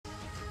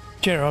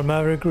General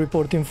Maverick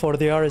reporting for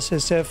the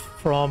RSSF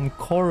from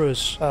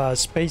Chorus,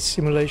 space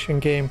simulation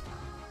game.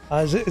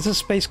 It's a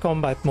space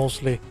combat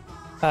mostly.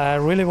 I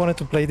really wanted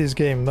to play this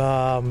game.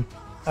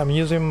 I'm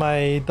using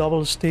my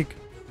double stick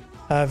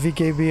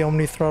VKB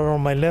Omni Throttle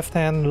on my left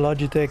hand,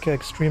 Logitech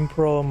Extreme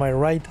Pro on my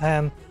right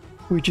hand,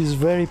 which is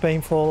very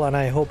painful, and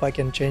I hope I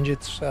can change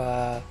it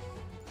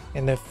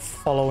in the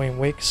following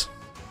weeks.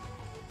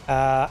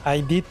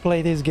 I did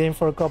play this game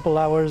for a couple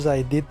hours.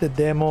 I did the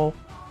demo,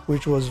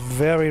 which was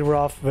very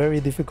rough, very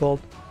difficult.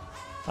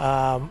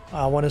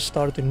 I want to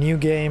start a new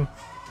game.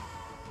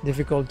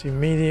 Difficulty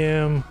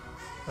medium,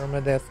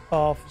 permadeath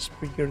off,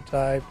 speaker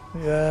type,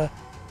 yeah.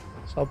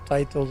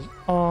 Subtitles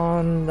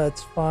on,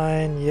 that's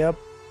fine, yep.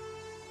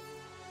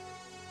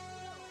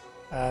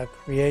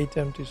 Create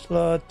empty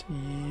slot,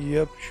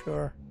 yep,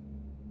 sure.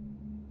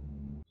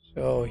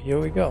 So here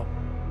we go.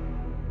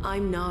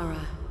 I'm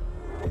Nara.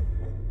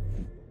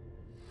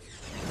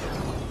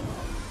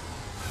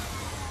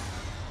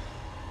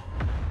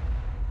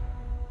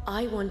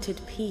 I wanted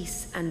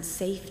peace and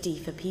safety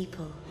for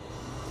people.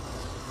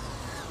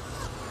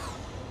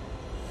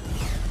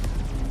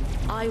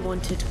 I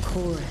wanted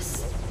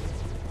chorus,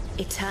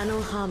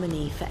 eternal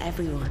harmony for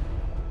everyone.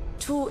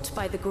 Taught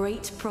by the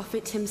great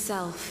prophet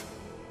himself,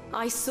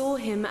 I saw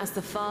him as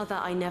the father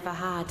I never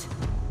had.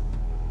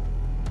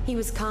 He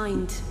was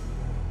kind,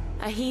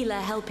 a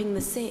healer helping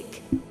the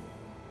sick,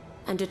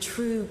 and a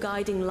true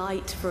guiding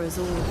light for us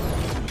all.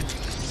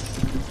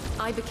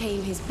 I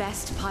became his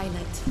best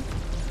pilot,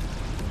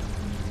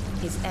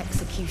 his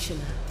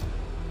executioner.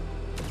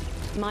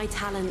 My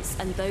talents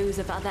and those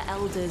of other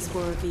elders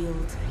were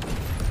revealed.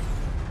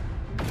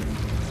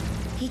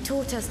 He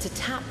taught us to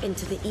tap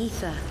into the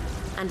ether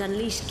and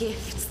unleash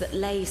gifts that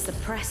lay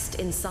suppressed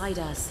inside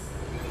us.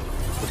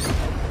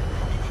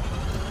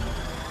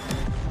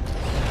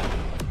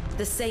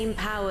 The same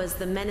powers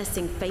the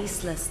menacing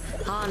faceless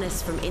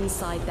harness from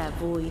inside their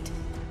void.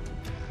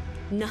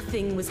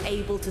 Nothing was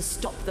able to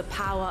stop the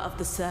power of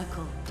the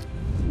circle.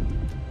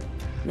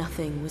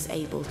 Nothing was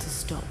able to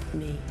stop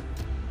me.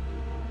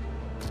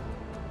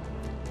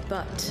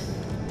 But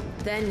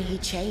then he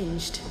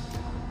changed.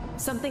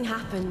 Something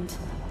happened,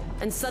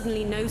 and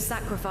suddenly no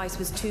sacrifice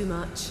was too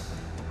much.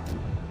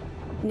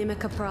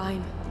 Nimica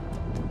Prime.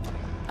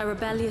 A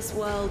rebellious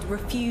world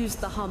refused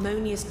the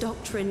harmonious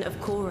doctrine of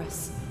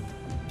chorus.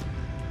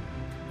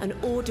 An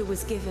order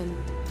was given,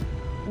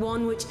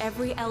 one which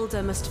every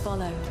elder must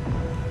follow,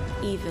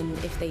 even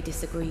if they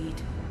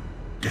disagreed.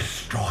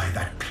 Destroy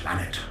that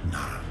planet,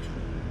 Nara.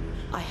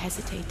 I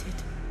hesitated.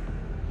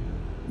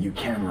 You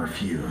can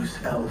refuse,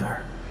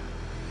 Elder.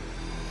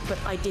 But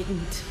I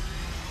didn't.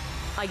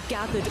 I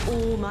gathered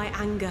all my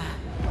anger.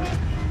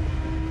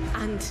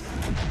 And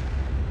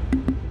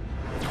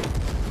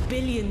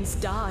billions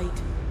died.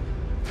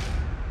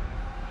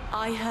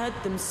 I heard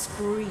them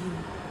scream.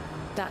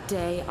 That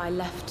day I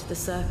left the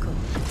circle.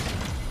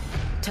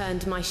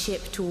 Turned my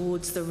ship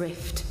towards the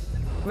rift,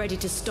 ready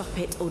to stop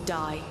it or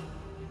die.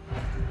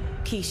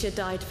 Keisha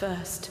died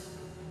first.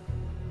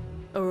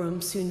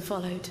 Urum soon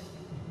followed.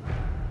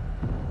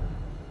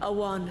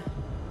 Awan,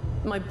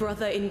 my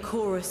brother in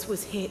chorus,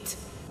 was hit.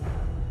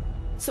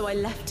 So I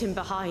left him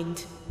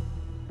behind.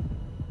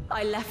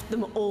 I left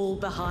them all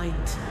behind.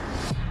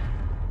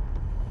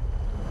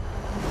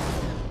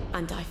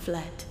 And I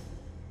fled.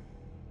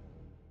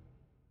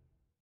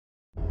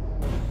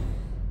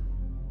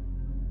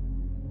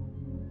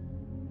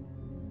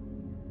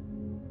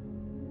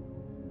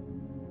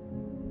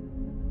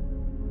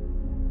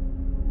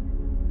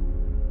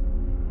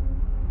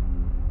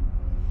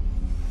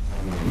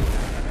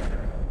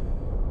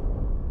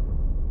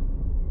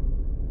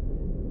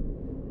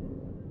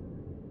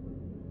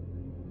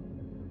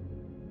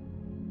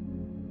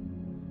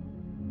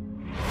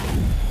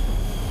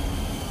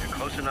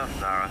 Close enough,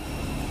 Nara.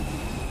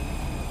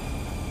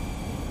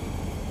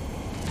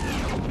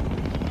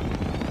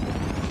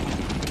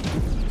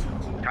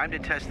 Time to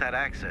test that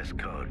access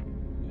code.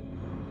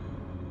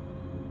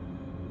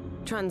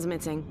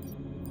 Transmitting.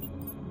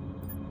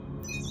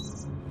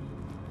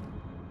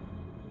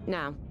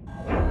 Now.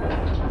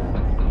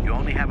 You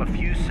only have a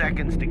few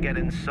seconds to get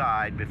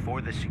inside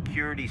before the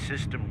security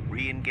system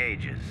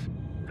re-engages.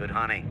 Good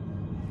hunting.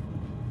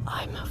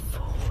 I'm a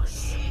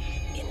force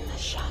in the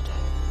shadows.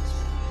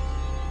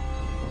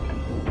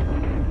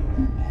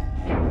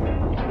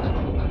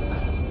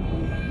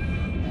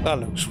 That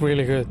looks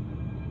really good.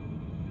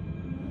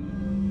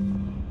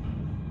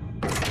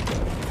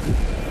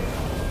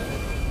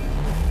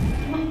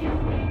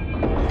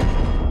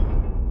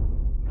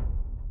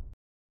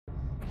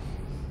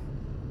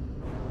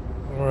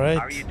 All right.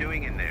 How are you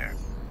doing in there?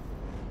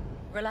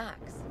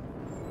 Relax.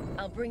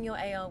 I'll bring your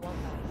AR-1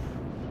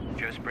 back.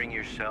 Just bring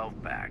yourself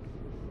back.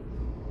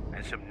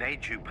 And some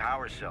Nachu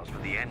power cells for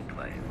the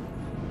Enclave.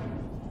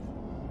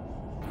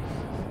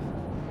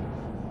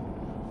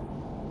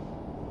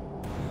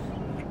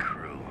 The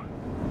crew.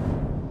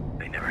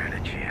 They never had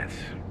a chance.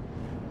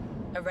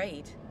 A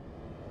raid?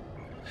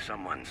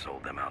 Someone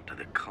sold them out to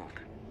the cult.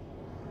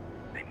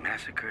 They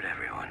massacred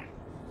everyone.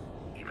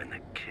 Even the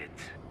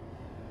kids.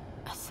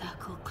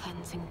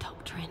 cleansing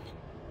doctrine.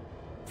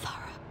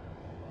 Thorough.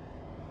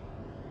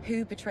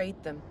 Who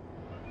betrayed them?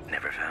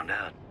 Never found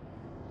out.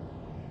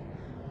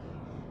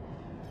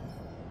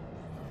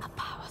 A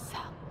power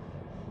cell.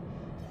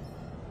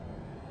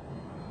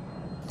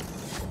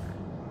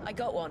 I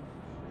got one.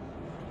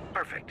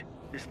 Perfect.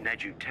 This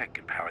Neju tech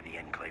can power the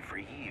Enclave for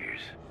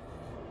years.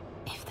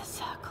 If the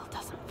circle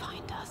doesn't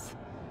find us,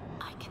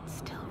 I can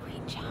still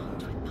reach out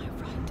with my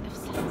right of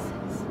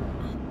senses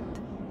and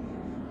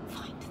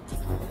find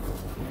them.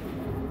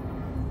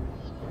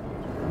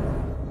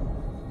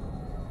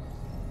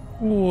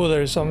 Ooh,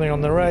 there's something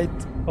on the right.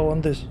 I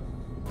want this.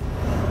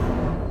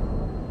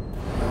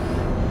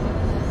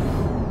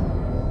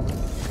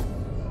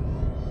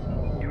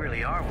 You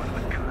really are one of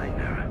a kind,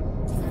 Nara.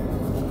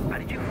 How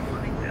did you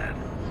find that?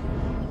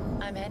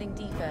 I'm heading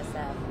deeper,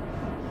 Seb.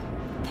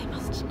 They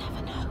must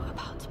never know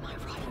about my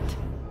right.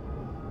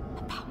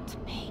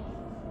 About me.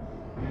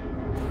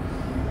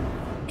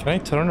 Can I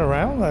turn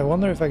around? I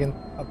wonder if I can.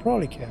 I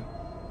probably can.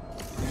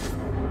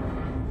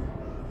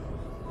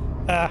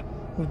 Ah,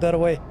 move that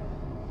away.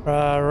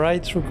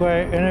 Rights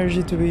require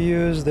energy to be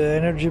used. The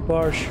energy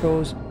bar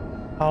shows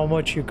how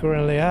much you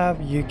currently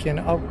have. You can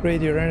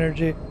upgrade your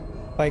energy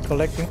by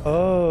collecting.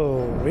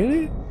 Oh,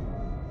 really?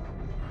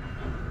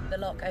 The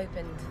lock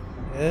opened.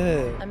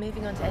 Yeah. I'm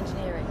moving on to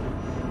engineering.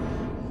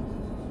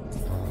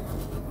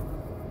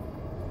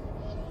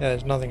 Yeah,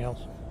 there's nothing else.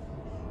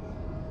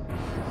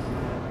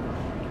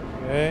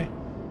 Okay.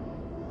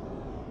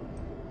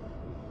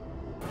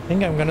 I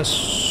think I'm gonna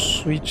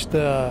switch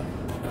the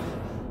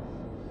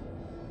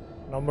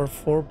number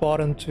 4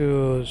 button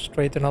to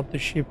straighten up the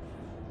ship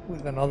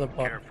with another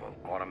button. Careful.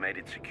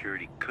 Automated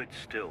security could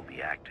still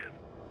be active.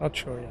 Not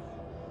sure yet.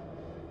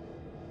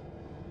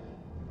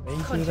 May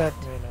do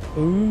Contact. that, may not.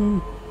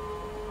 Ooh.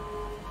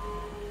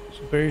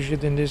 Superior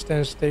shooting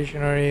distance,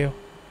 stationary.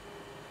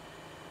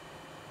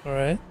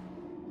 Alright.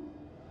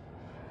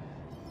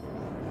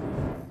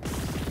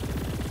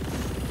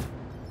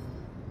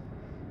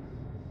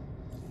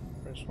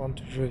 Press 1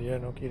 to shoot, yeah,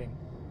 no kidding.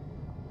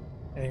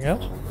 Anything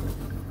else?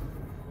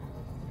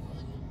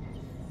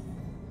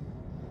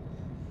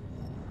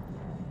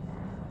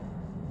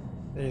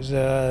 There's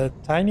a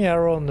tiny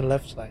arrow on the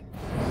left side.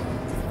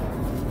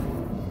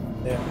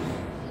 There.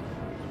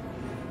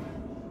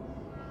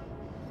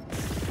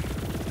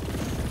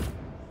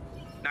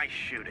 Nice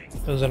shooting.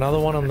 There's another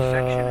one on This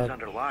section is the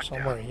under lockdown.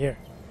 somewhere here.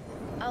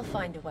 I'll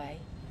find a way.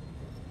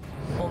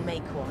 Or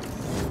make one.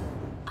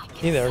 I can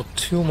Hey, there are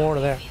sense 2 more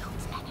there.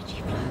 field's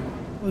energy flow.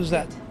 Who's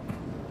that?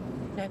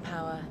 No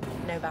power,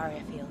 no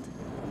barrier field.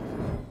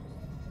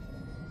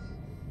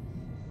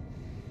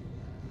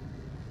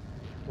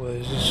 Well,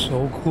 this is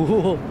so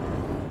cool.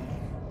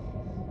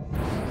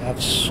 I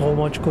have so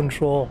much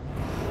control.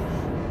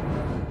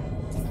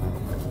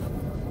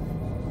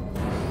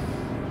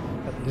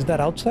 Is that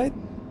outside?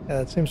 Yeah,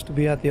 that seems to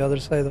be at the other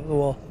side of the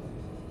wall.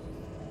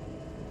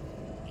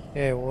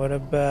 Okay, what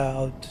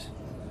about...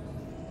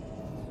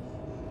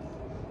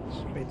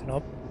 Straighten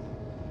up.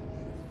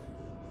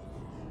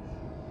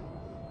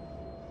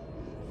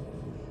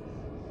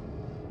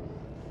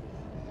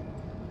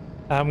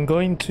 I'm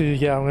going to,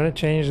 yeah, I'm going to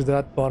change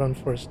that button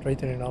for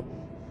straightening up.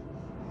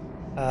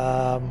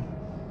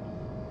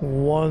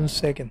 1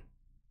 second.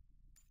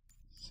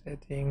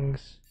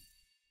 Settings.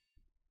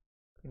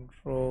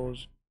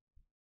 Controls.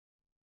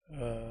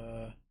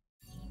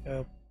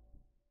 Yep.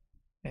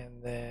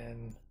 And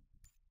then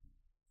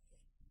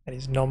that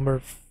is number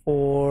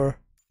 4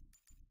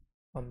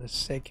 on the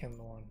second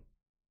one.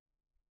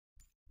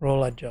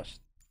 Roll adjust.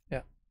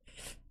 Yeah.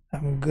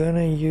 I'm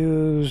gonna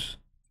use,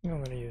 I think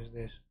I'm gonna use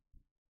this.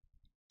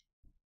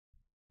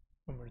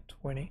 Number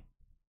 20.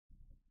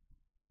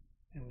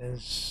 And then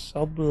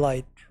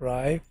sublight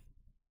drive.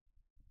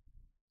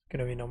 It's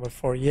gonna be number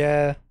 4.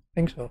 Yeah, I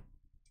think so.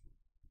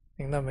 I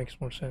think that makes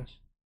more sense.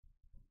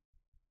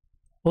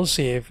 We'll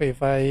see if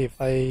I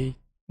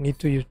need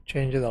to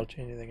change it, I'll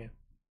change it again.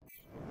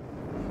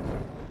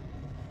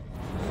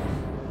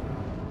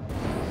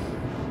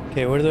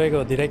 Okay, where do I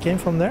go? Did I came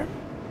from there?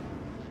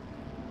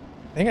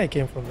 I think I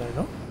came from there,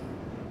 no?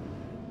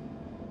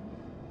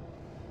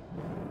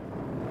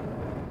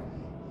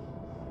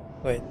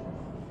 Wait.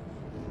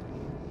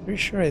 Pretty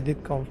sure I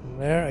did come from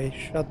there. I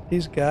shot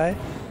this guy.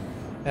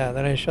 Yeah,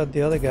 then I shot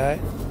the other guy.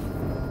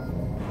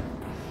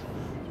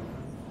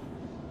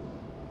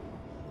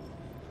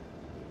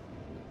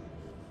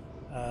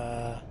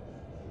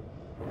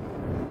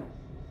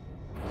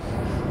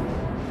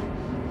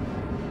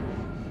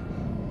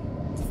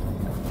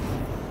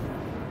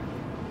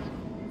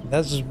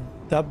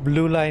 That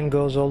blue line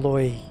goes all the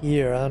way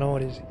here. I don't know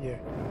what is here.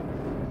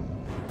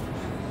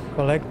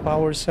 Collect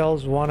power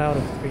cells 1 out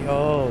of 3.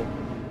 Oh,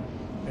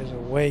 there's a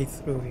way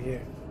through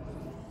here.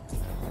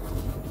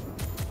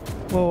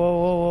 Whoa, whoa,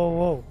 whoa, whoa,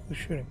 whoa. Who's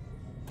shooting?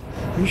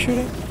 Are you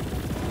shooting?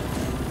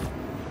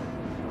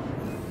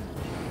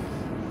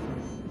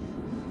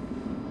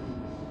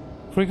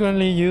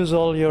 Frequently use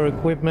all your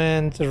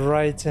equipment,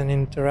 rights, and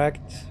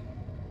interact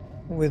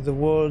with the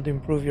world.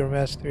 Improve your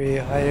mastery.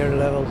 Higher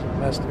levels of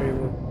mastery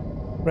will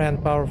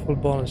Grant powerful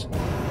bonus.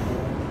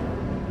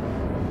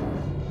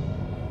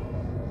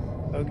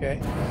 Okay.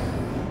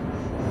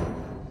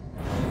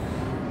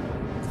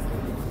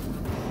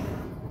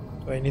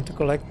 Do I need to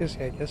collect this?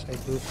 Yeah, I guess I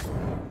do.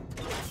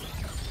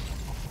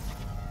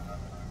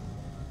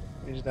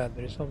 What is that?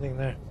 There is something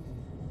there.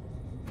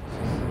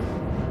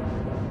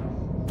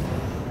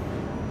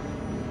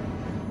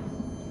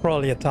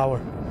 Probably a tower.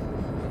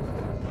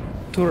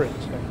 Turret,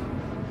 sorry.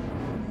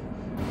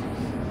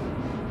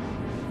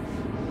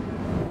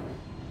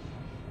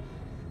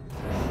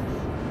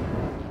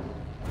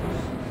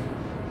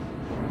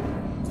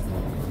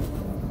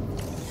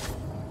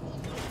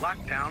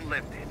 Lockdown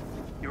lifted.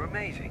 You're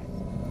amazing.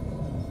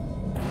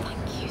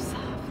 Thank you, Sav.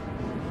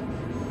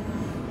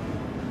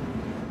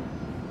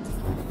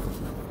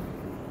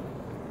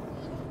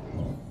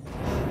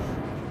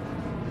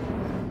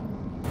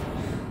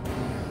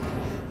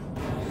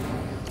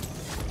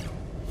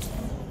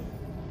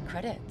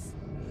 Credits.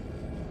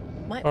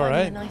 Might All buy me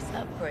right. a nice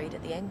upgrade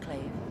at the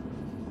Enclave.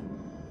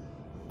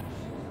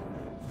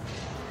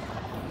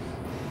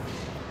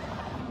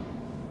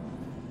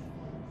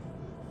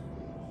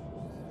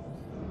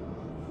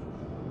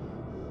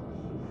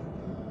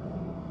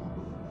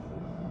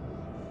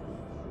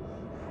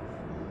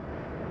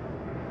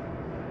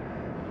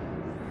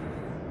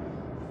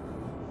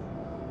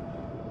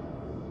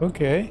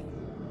 Okay.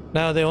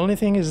 Now the only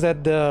thing is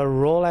that the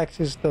roll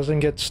axis doesn't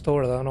get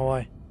stored. I don't know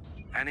why.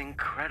 An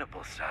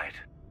incredible sight.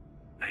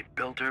 They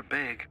built her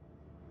big.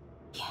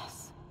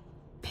 Yes.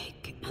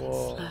 Big and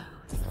Whoa. slow.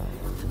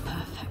 The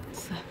perfect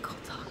circle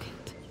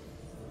target.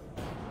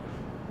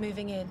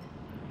 Moving in.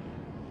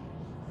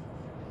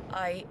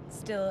 I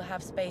still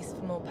have space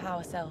for more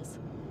power cells.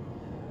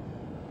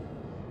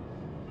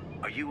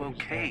 Are you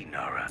okay,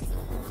 Nara?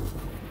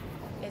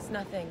 It's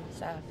nothing,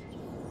 Sav.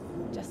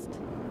 Just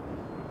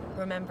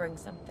remembering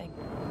something.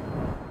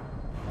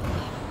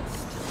 It's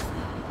still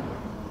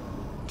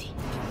there. Deep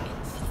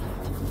inside.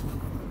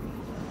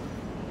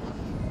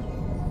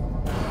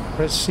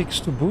 Press 6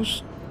 to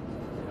boost.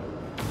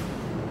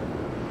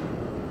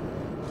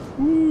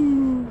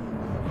 Woo!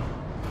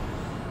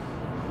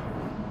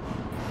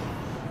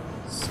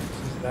 6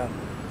 is that.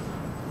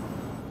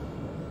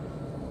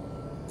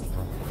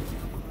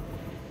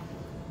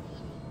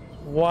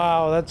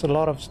 Wow, that's a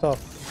lot of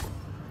stuff.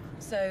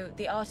 So,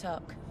 the art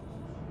arc.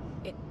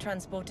 It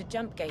transported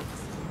jump gates.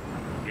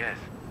 Yes.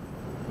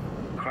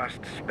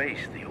 Crossed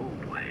space the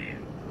old way.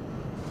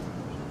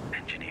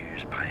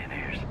 Engineers,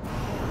 pioneers,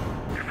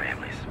 their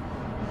families,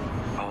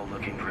 all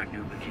looking for a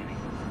new beginning.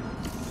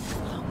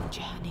 Long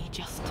journey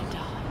just to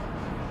die.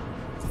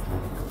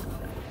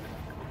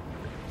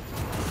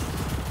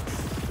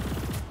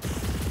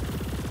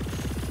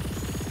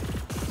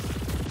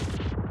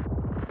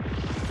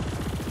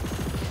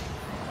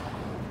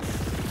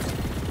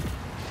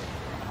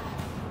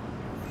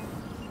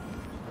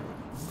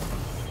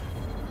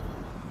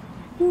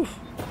 Oof.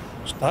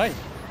 It's tight.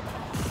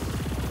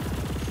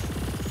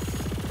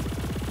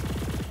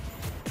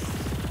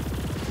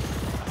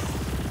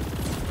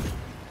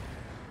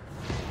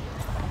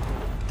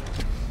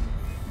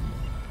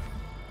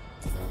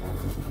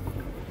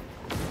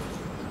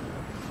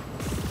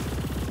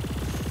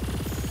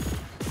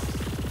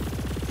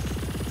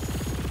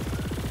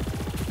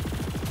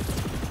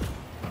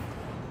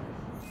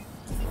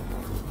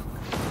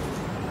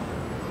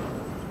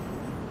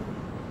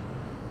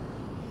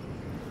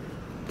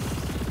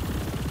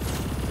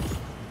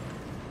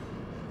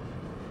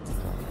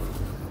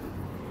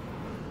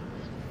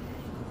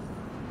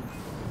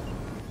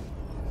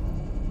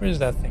 Where is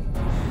that thing?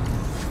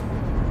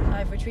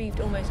 I've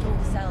retrieved almost all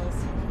the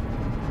cells.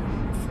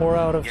 4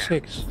 out of Yeah,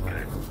 6.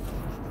 good.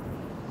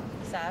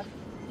 Sav,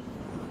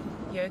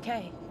 you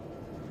okay?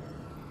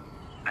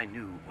 I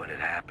knew what had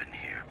happened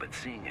here, but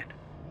seeing it,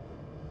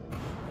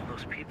 all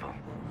those people,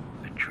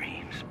 their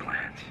dreams,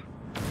 plans,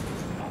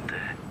 all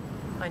dead.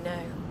 I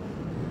know.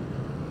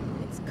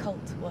 It's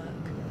cult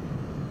work.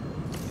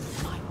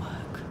 My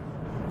work.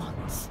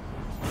 Once.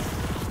 I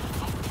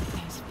perfected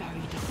those very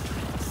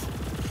doctrines.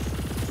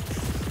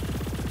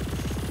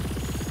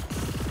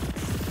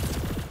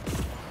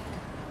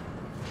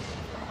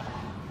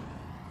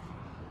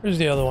 Where's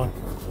the other one?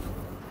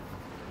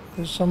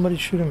 There's somebody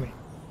shooting me.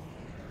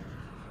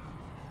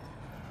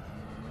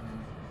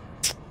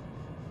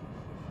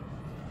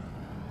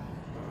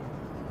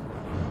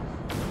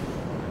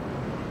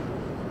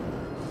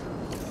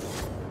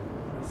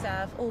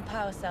 Sav, all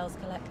power cells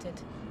collected.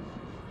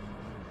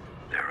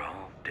 They're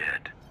all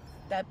dead.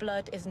 Their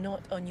blood is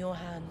not on your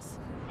hands.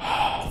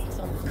 It's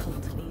on the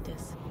cult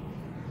leaders.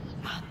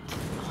 And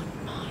on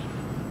mine.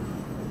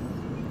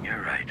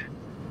 You're right.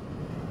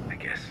 I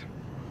guess.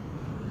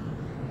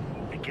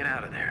 Get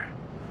out of there.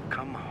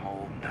 Come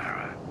home,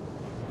 Nara.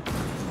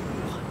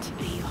 What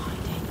are you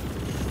hiding?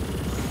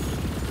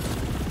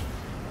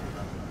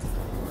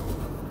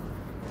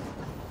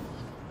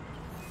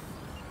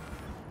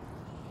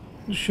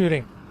 Who's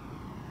shooting?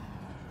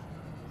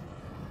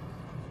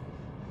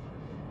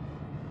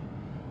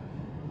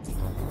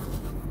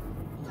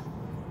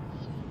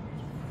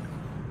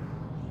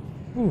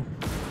 Ooh.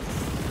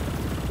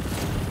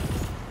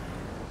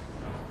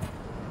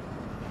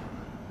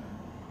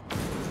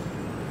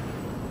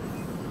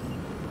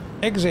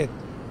 Exit.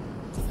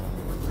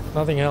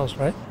 Nothing else,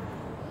 right?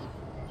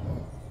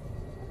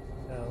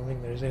 I don't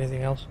think there's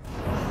anything else.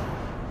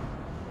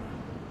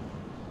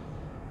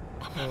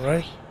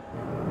 Alright.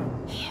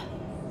 Here.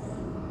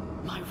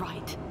 My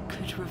right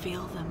could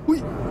reveal them.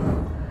 Whee!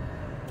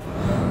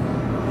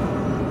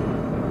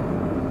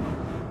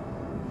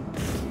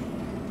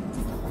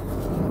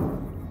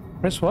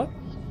 Press what?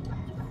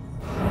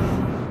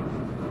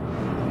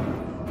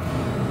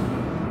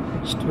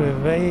 It's to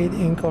evade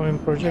incoming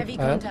Heavy projectile.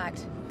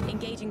 contact.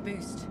 Engaging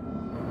boost.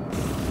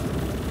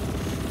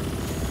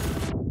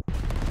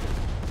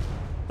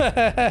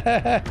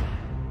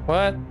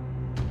 What?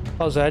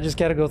 Oh, so I just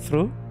gotta go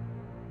through?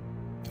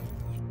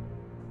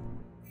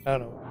 I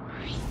don't know.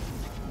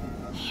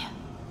 Here.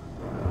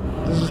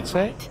 What does it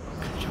say?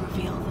 Could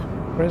reveal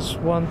them. Press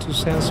 1 to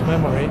sense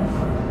memory.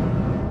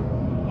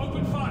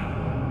 Open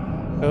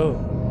fire! Oh.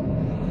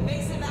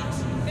 Evasive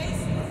action.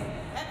 Evasive.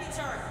 Heavy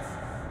turrets.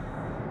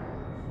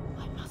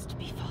 I must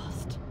be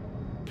fast.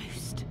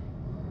 Boost.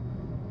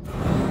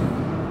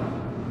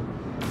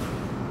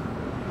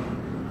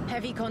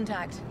 Heavy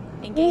contact.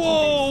 Engaging boost.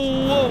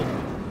 Whoa!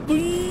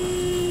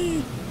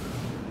 Whoa!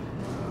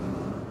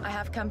 I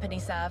have company,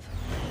 Sav.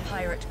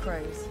 Pirate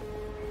crows.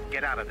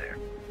 Get out of there.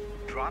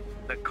 Drop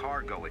the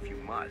cargo if you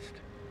must.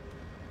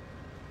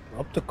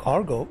 Drop the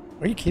cargo?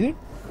 Are you kidding?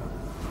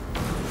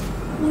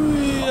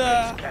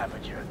 Okay,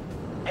 scavenger.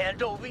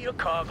 Hand over your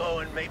cargo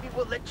and maybe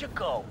we'll let you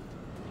go.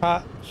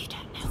 Ah, You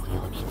don't know what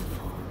you're in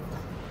for.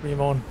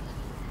 Ramon.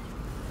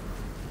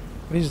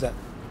 What is that?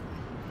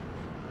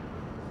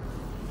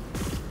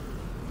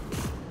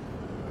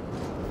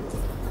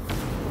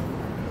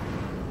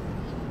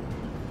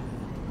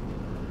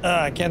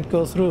 Ah, I can't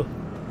go through.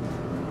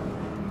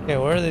 Okay,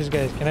 where are these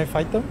guys? Can I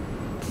fight them?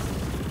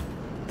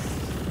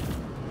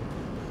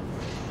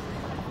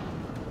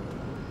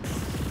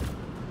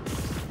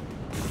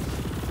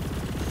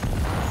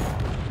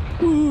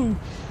 Woo!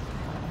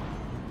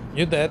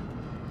 You dead.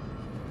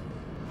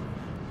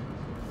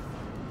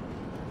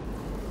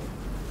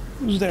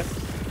 Who's there?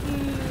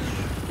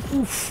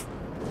 Oof.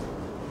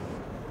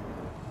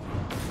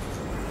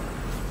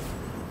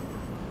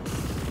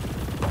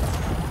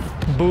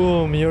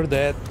 Boom, you're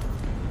dead.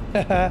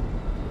 Rest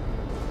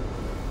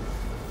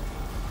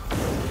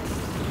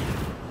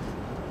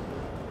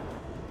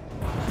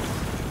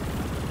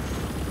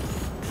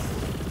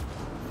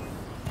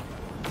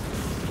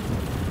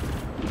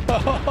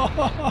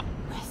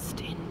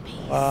in peace.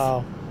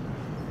 Wow,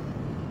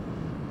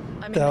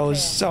 I'm in that the was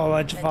clear. so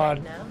much They're fun.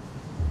 dead now.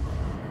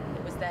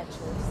 It was their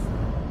choice.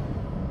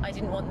 I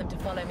didn't want them to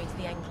follow me to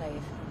the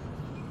Enclave.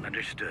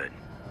 Understood.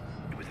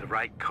 It was the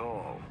right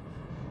call.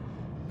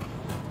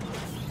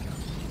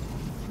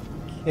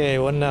 Okay,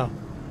 what now?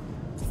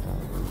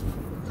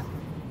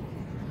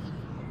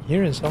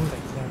 Hearing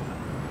something. Yeah.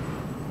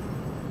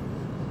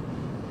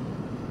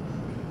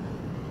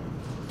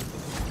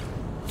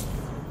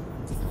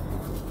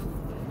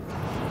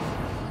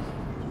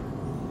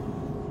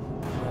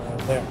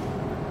 There.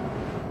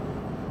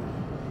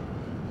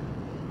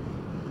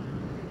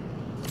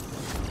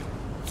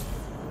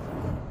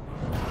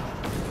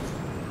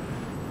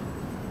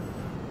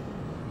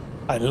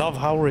 I love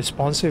how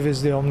responsive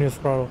is the Omni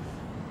Throttle.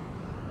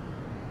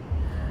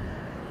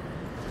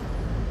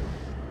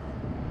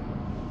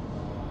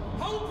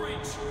 Hull breach!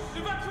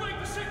 Evacuate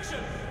the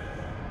section!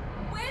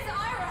 Where's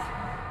Ira?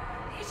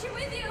 Is she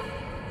with you?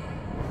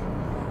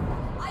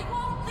 I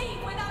won't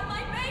leave without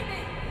my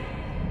baby.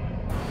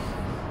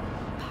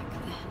 Back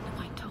then,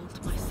 I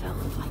told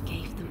myself I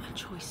gave them a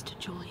choice to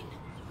join.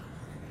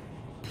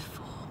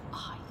 Before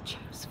I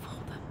chose for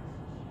them.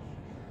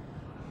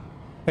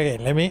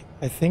 Okay,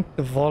 I think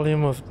the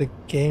volume of the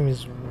game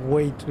is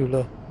way too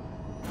low.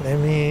 Let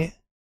me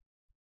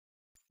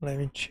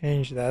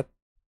change that.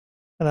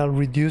 And I'll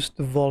reduce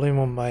the volume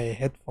on my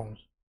headphones.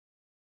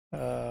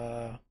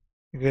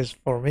 Because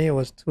for me it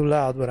was too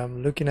loud, but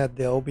I'm looking at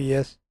the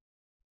OBS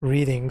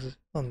readings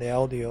on the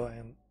audio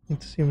and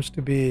it seems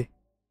to be...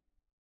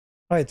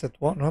 Oh, it's at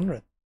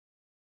 100.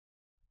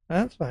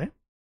 That's fine.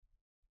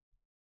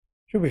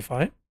 Should be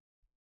fine.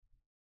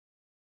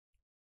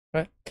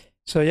 Right.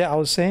 So yeah, I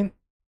was saying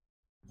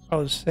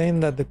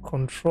that the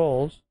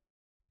controls,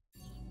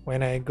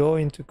 when I go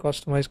into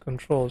customize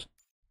controls,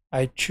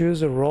 I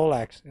choose a roll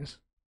axis.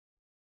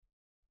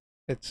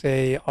 Let's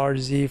say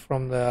RZ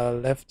from the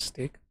left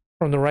stick,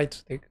 from the right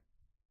stick.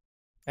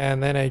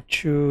 And then I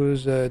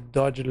choose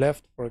dodge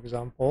left, for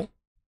example,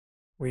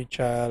 which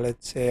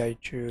let's say I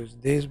choose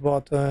this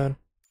button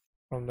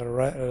from the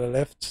right,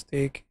 left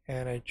stick,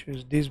 and I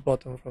choose this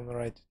button from the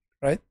right,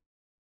 right?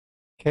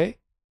 Okay,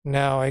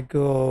 now I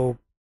go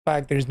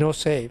back. There's no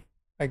save.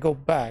 I go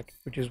back,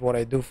 which is what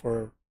I do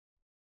for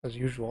as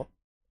usual.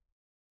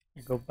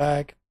 I go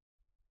back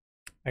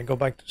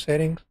to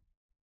settings,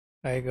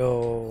 I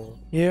go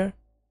here,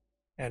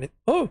 and it,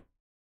 oh,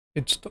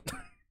 it's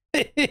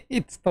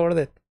it stored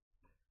it.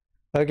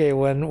 Okay,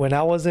 when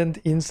I wasn't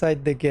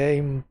inside the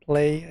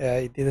gameplay,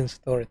 it didn't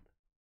store it.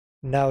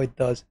 Now it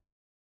does.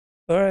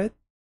 Alright.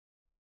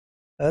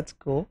 That's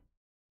cool.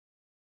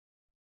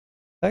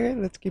 Okay,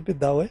 let's keep it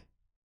that way.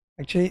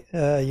 Actually,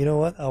 you know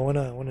what? I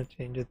wanna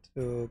change it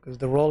to, because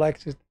the roll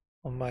axis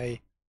on my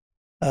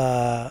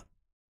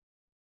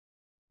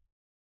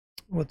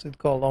what's it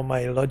called, on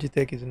my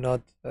Logitech is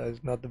not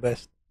the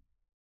best.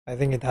 I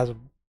think it has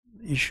an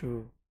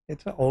issue.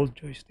 It's an old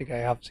joystick I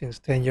have since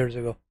 10 years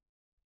ago.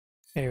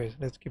 Anyways,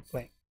 let's keep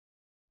playing.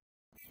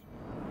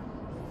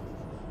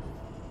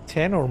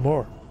 10 or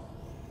more.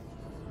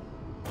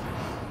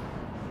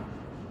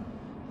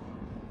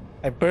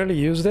 I barely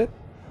used it.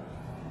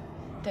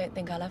 Don't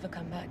think I'll ever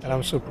come back And here.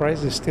 I'm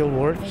surprised it still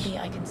works. Maybe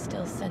I can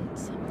still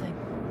sense something.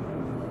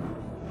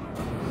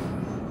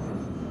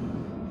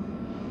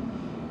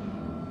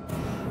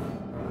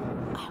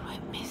 I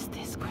won't miss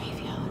this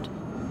graveyard.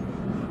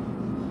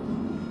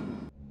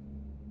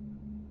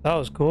 That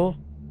was cool.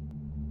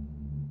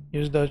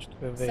 Use dodge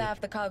to evade.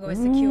 Sav, the cargo is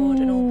secured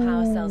and all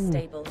power cells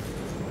stable.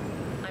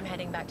 I'm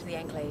heading back to the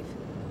Enclave.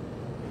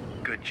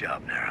 Good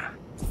job, Nara.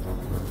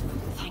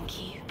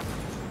 Thank you.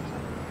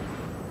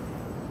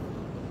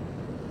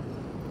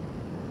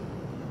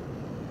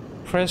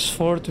 Press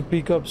 4 to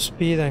pick up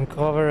speed and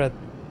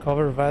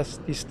cover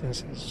vast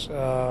distances.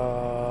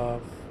 4?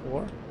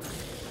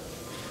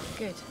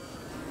 Good.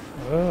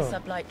 Oh.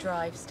 Sublight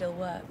drive still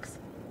works.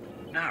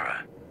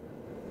 Nara,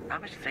 I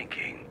was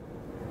thinking,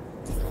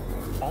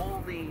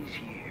 all these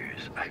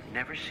years, I've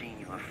never seen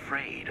you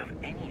afraid of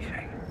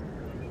anything.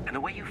 And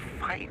the way you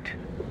fight,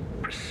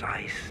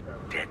 precise,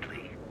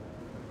 deadly.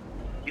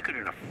 You could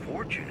earn a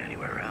fortune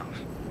anywhere else.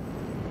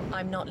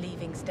 I'm not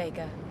leaving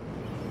Stega.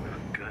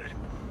 Good.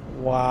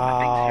 Wow.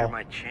 Things here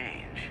might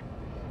change.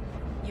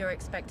 You're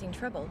expecting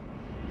trouble?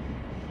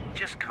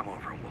 Just come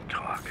over and we'll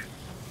talk.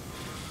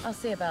 I'll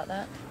see about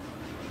that.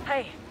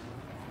 Hey,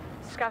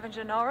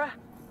 Scavenger Nara.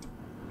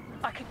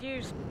 I could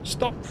use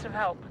Stop. some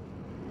help.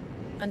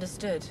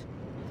 Understood.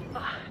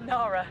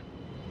 Nara,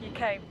 you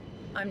came.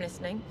 I'm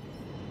listening.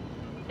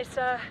 It's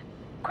a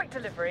quick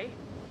delivery,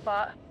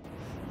 but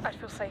I'd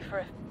feel safer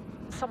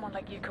if someone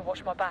like you could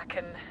watch my back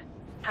and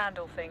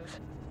handle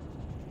things.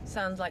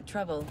 Sounds like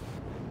trouble.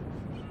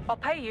 I'll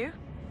pay you.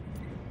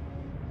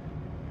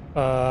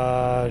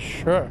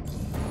 Sure.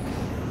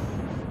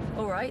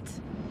 All right.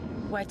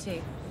 Where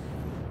to?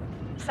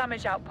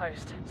 Samage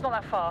Outpost. It's not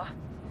that far.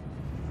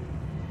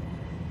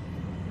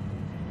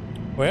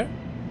 Where?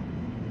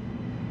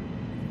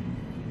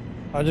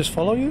 I'll just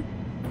follow you?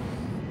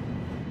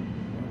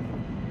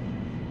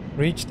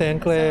 Reach the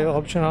Enclave,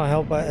 optional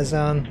help by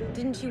Azan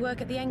Didn't you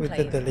work at the with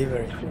the Enclave?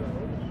 delivery.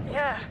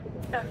 Yeah,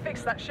 I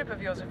fixed that ship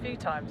of yours a few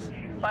times,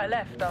 but I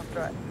left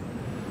after it.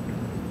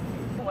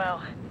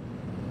 Well,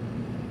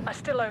 I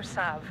still owe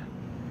Sav.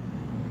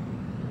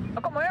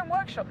 I've got my own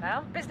workshop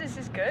now. Business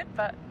is good,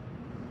 but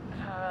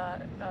I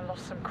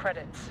lost some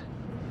credits.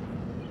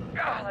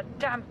 The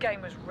damn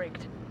game was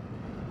rigged.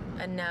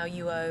 And now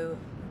you owe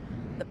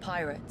the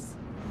pirates.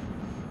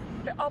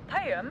 I'll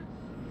pay them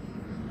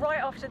right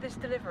after this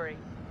delivery.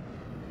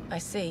 I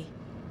see.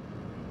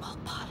 While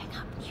piling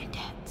up new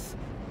debts.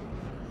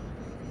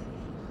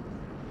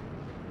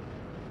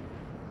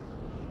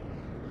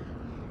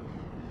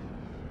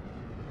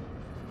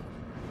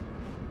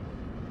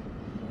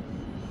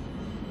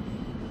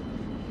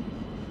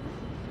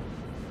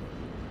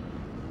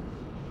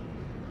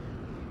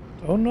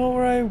 Don't know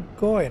where I'm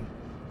going.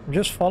 I'm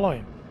just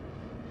following.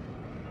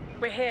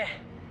 We're here,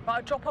 but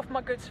I'll drop off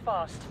my goods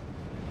fast.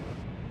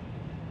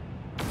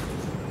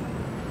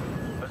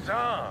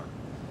 Huzzah!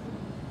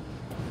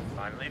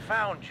 Finally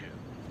found you.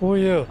 Who are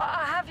you?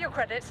 I have your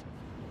credits.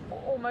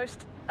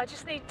 Almost. I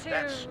just need to...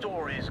 That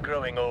story's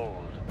growing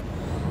old.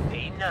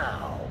 Hey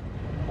now,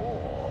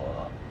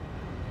 or...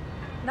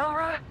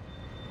 Nara,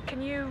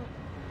 can you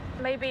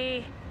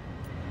maybe...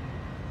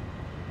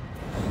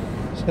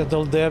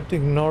 Settle debt,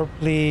 ignore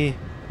plea.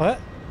 What?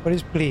 What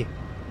is plea?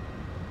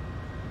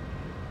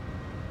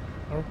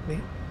 Ignore plea?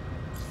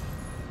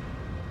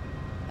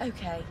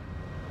 Okay.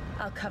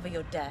 I'll cover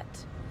your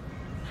debt.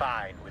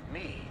 Fine with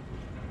me.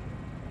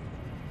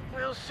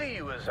 We'll see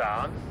you,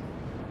 Azan.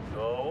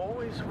 You're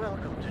always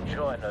welcome to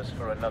join us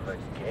for another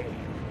game.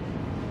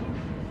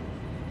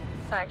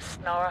 Thanks,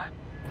 Nara.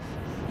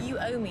 You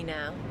owe me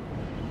now.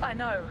 I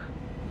know.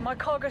 My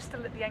cargo's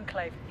still at the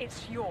Enclave.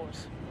 It's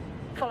yours.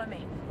 Follow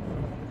me.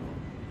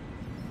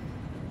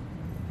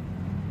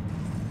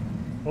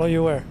 Follow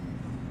you where?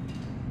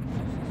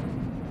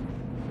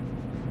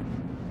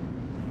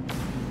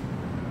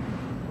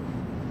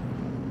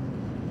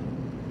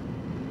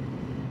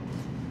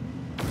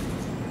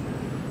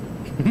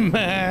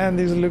 Man,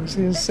 this looks Let's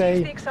use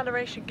insane. the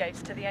acceleration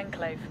gates to the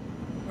Enclave.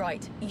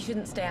 Right. You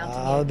shouldn't stay out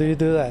How in do you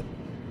do that?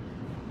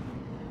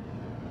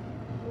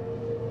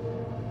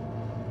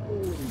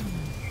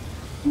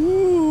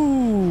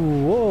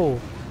 Ooh, whoa.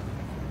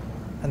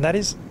 And that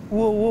is...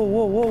 Whoa, whoa,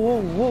 whoa, whoa,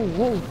 whoa, whoa,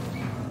 whoa.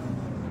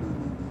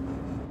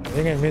 I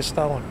think I missed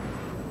that one.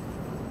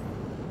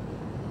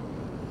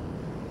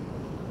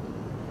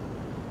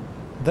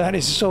 That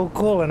is so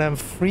cool, and I'm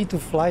free to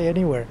fly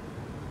anywhere.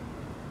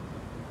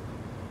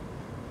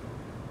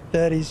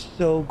 That is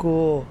so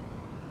cool.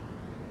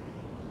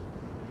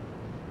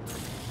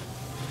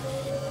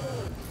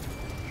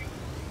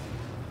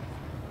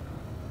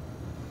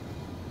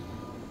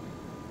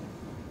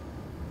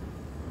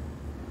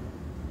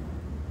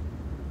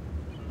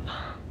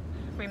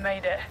 We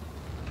made it.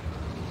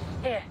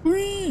 Here.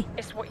 Whee!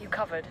 It's what you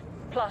covered,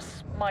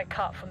 plus my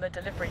cut from the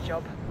delivery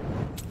job.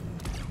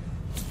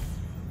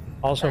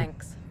 Awesome.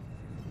 Thanks.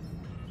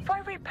 If I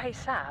repay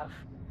Sav,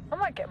 I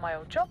might get my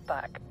old job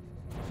back.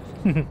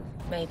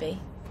 Maybe.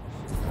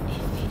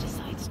 If he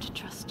decides to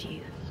trust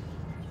you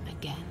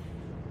again.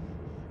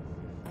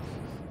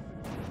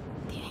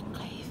 The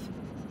Enclave.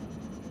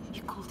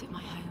 You called it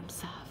my home,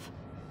 Sav.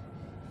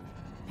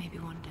 Maybe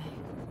one day.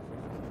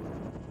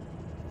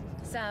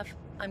 Sav,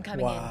 I'm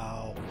coming in.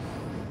 Wow.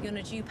 Your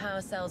Naju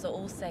power cells are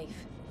all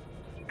safe.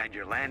 And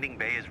your landing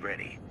bay is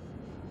ready.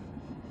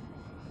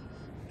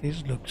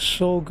 This looks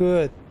so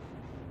good.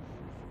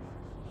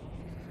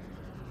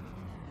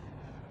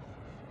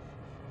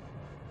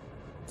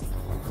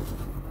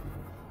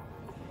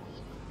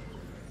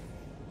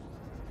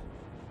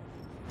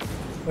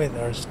 Wait,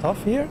 there's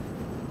stuff here?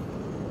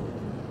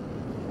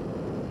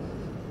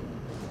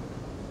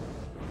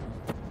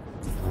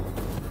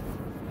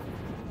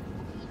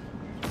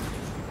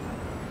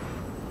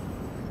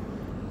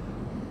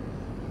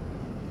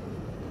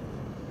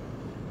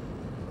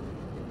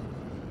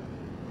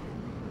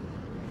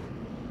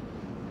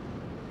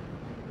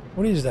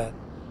 What is that?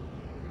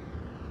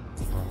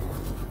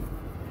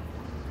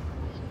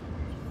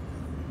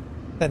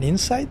 That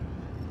inside?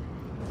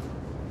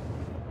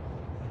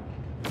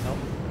 No.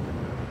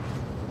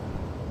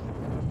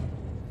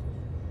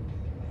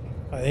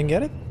 I didn't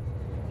get it?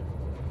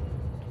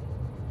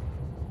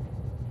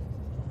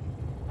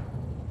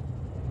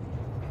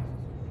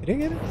 You didn't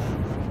get it?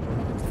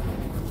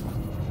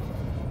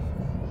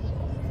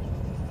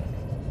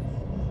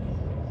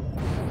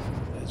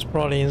 It's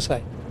probably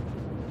inside.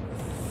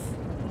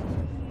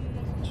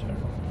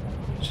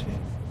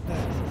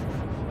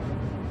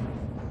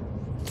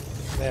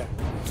 There.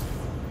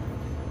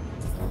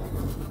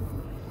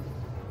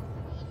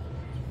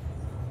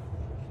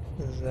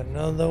 There's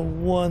another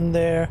one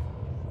there.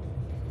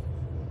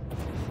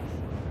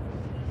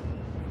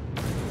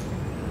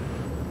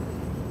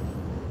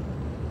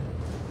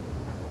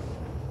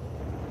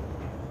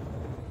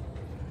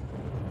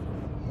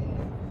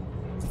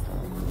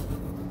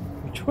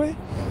 Which way?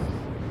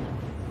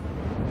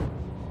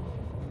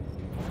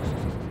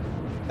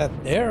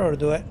 That there, or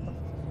do I?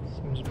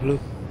 Seems blue.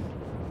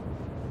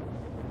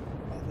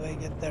 I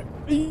get there.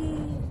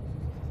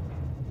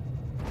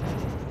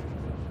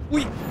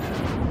 Whee!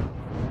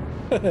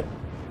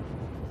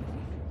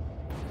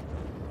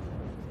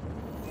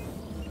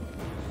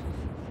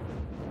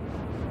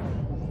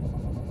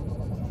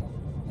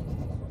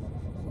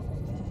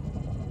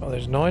 Oh,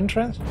 there's no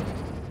entrance?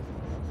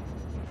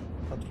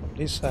 Not from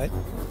this side.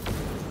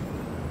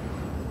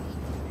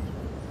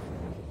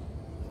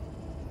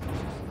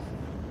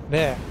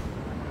 There.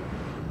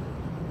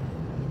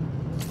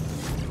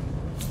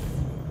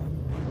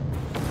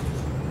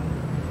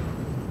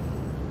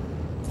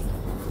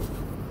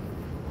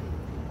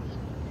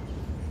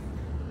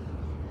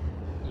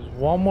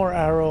 One more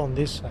arrow on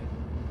this side.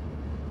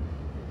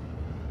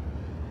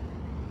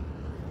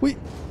 Whee!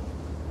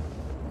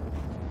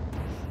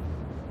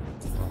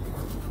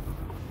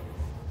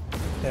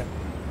 There.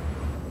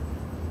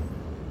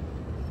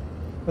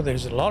 But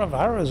there's a lot of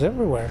arrows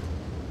everywhere.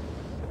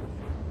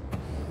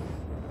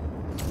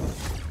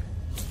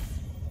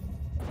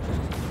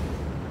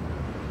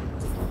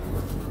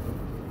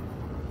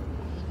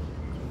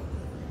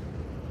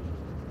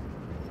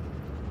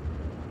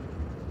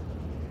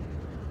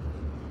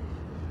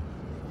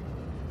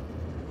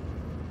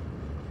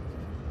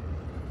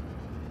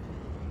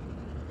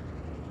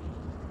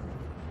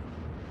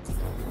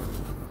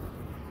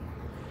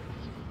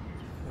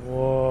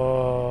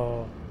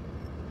 Whoa.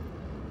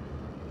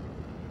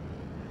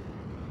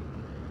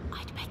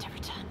 I'd better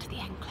return to the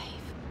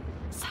Enclave.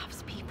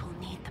 Sav's people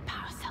need the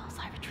power cells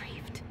I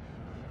retrieved.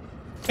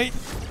 Hey.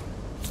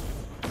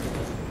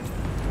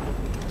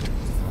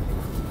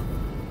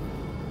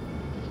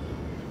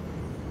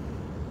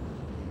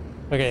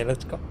 Okay,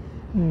 let's go.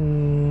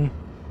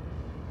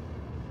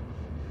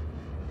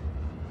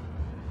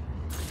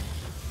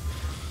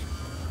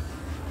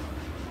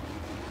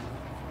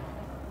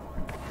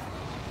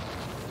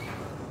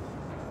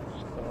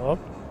 Stop.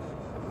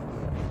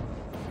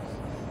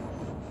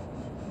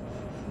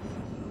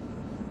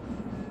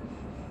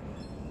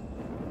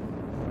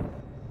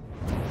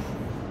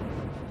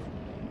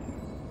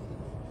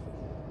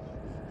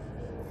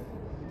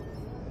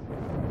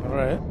 All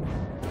right.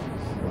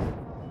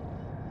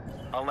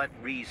 I'll let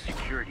Ree's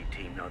security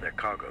team know their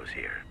cargo's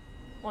here.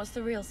 What's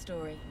the real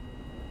story?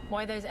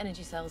 Why those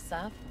energy cells,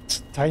 Sav? It's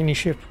a tiny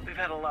ship. We've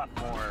had a lot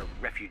more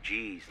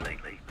refugees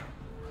lately.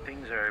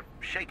 Things are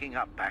shaking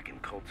up back in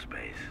cold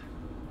space.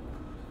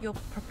 You're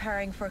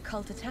preparing for a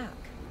cult attack?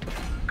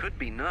 Could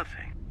be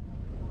nothing.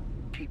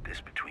 Keep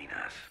this between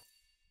us.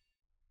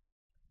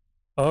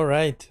 All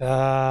right,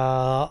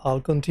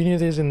 I'll continue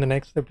this in the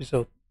next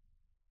episode.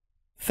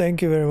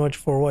 Thank you very much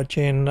for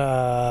watching.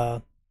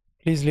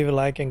 Please leave a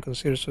like and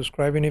consider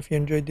subscribing if you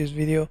enjoyed this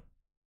video.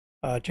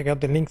 Check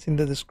out the links in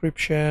the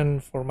description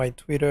for my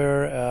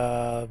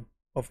Twitter,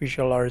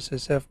 official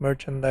RSSF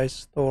merchandise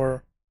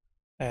store,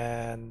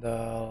 and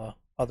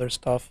other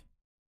stuff.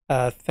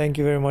 Thank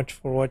you very much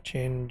for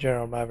watching.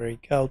 General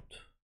Maverick out.